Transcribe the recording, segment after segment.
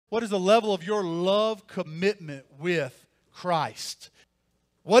What is the level of your love commitment with Christ?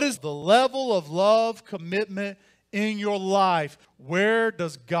 What is the level of love commitment in your life? Where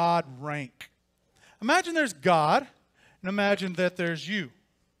does God rank? Imagine there's God, and imagine that there's you.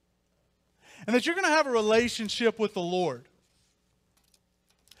 And that you're going to have a relationship with the Lord.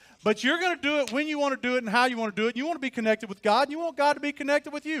 But you're going to do it when you want to do it and how you want to do it. You want to be connected with God, and you want God to be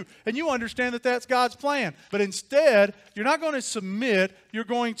connected with you. And you understand that that's God's plan. But instead, you're not going to submit. You're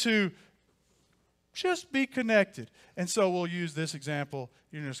going to just be connected. And so we'll use this example.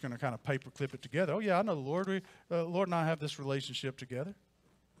 You're just going to kind of paperclip it together. Oh, yeah, I know the Lord. Lord and I have this relationship together.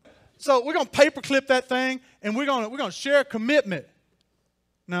 So we're going to paperclip that thing, and we're going to share a commitment.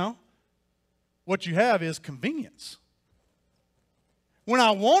 No. What you have is convenience. When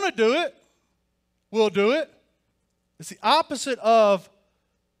I want to do it, we'll do it. It's the opposite of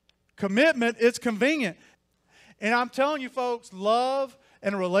commitment. It's convenient. And I'm telling you, folks, love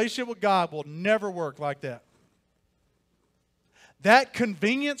and a relationship with God will never work like that. That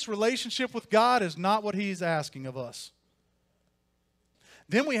convenience relationship with God is not what He's asking of us.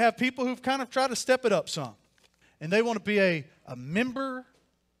 Then we have people who've kind of tried to step it up some. And they want to be a member.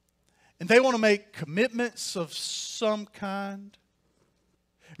 And they want to make commitments of some kind.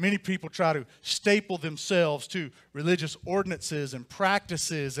 Many people try to staple themselves to religious ordinances and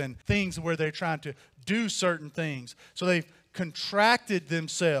practices and things where they're trying to do certain things. So they've contracted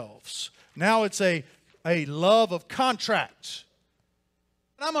themselves. Now it's a love of contract.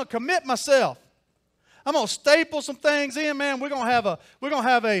 I'm going to commit myself. I'm going to staple some things in, man. We're going to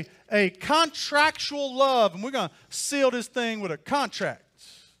have a contractual love, and we're going to seal this thing with a contract.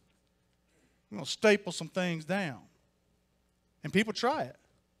 We're going to staple some things down. And people try it.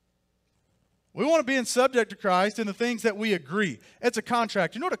 We want to be in subject to Christ in the things that we agree. It's a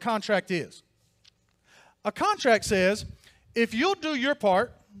contract. You know what a contract is? A contract says, if you'll do your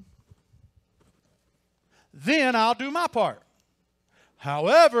part, then I'll do my part.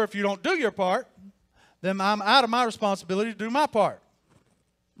 However, if you don't do your part, then I'm out of my responsibility to do my part.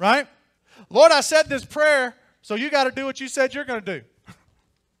 Right? Lord, I said this prayer, so you got to do what you said you're going to do.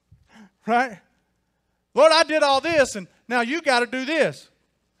 Right? Lord, I did all this, and now you got to do this.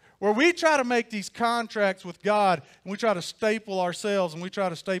 Where we try to make these contracts with God, and we try to staple ourselves, and we try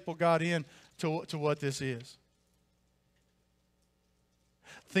to staple God in to what this is.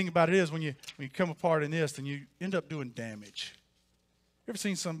 The thing about it is, when you come apart in this, then you end up doing damage. You ever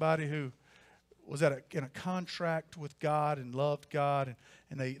seen somebody who was in a contract with God and loved God,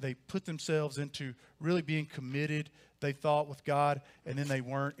 and they put themselves into really being committed, they thought, with God, and then they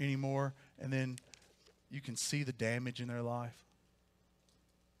weren't anymore, and then you can see the damage in their life?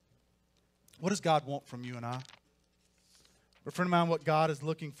 What does God want from you and I? A friend of mine, what God is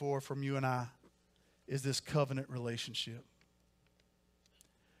looking for from you and I is this covenant relationship.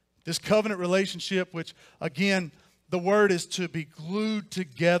 This covenant relationship, which, again, the word is to be glued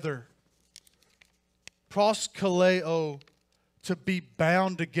together. Proskaleo, to be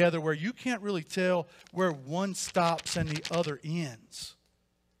bound together, where you can't really tell where one stops and the other ends.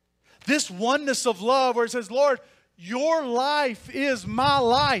 This oneness of love where it says, Lord, your life is my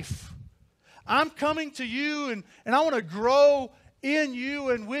life. I'm coming to you, and I want to grow in you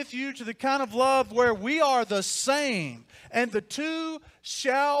and with you to the kind of love where we are the same, and the two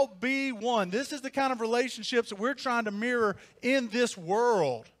shall be one. This is the kind of relationships that we're trying to mirror in this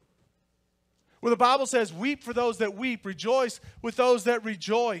world. Where the Bible says, weep for those that weep, rejoice with those that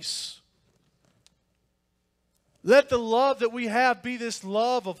rejoice. Let the love that we have be this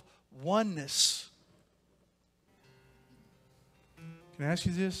love of oneness. Can I ask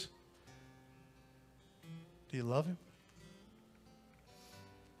you this? Do you love Him?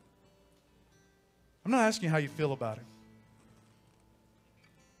 I'm not asking you how you feel about Him.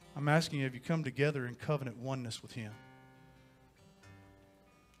 I'm asking you, have you come together in covenant oneness with Him?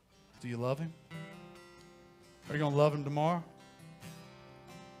 Do you love Him? Are you going to love Him tomorrow?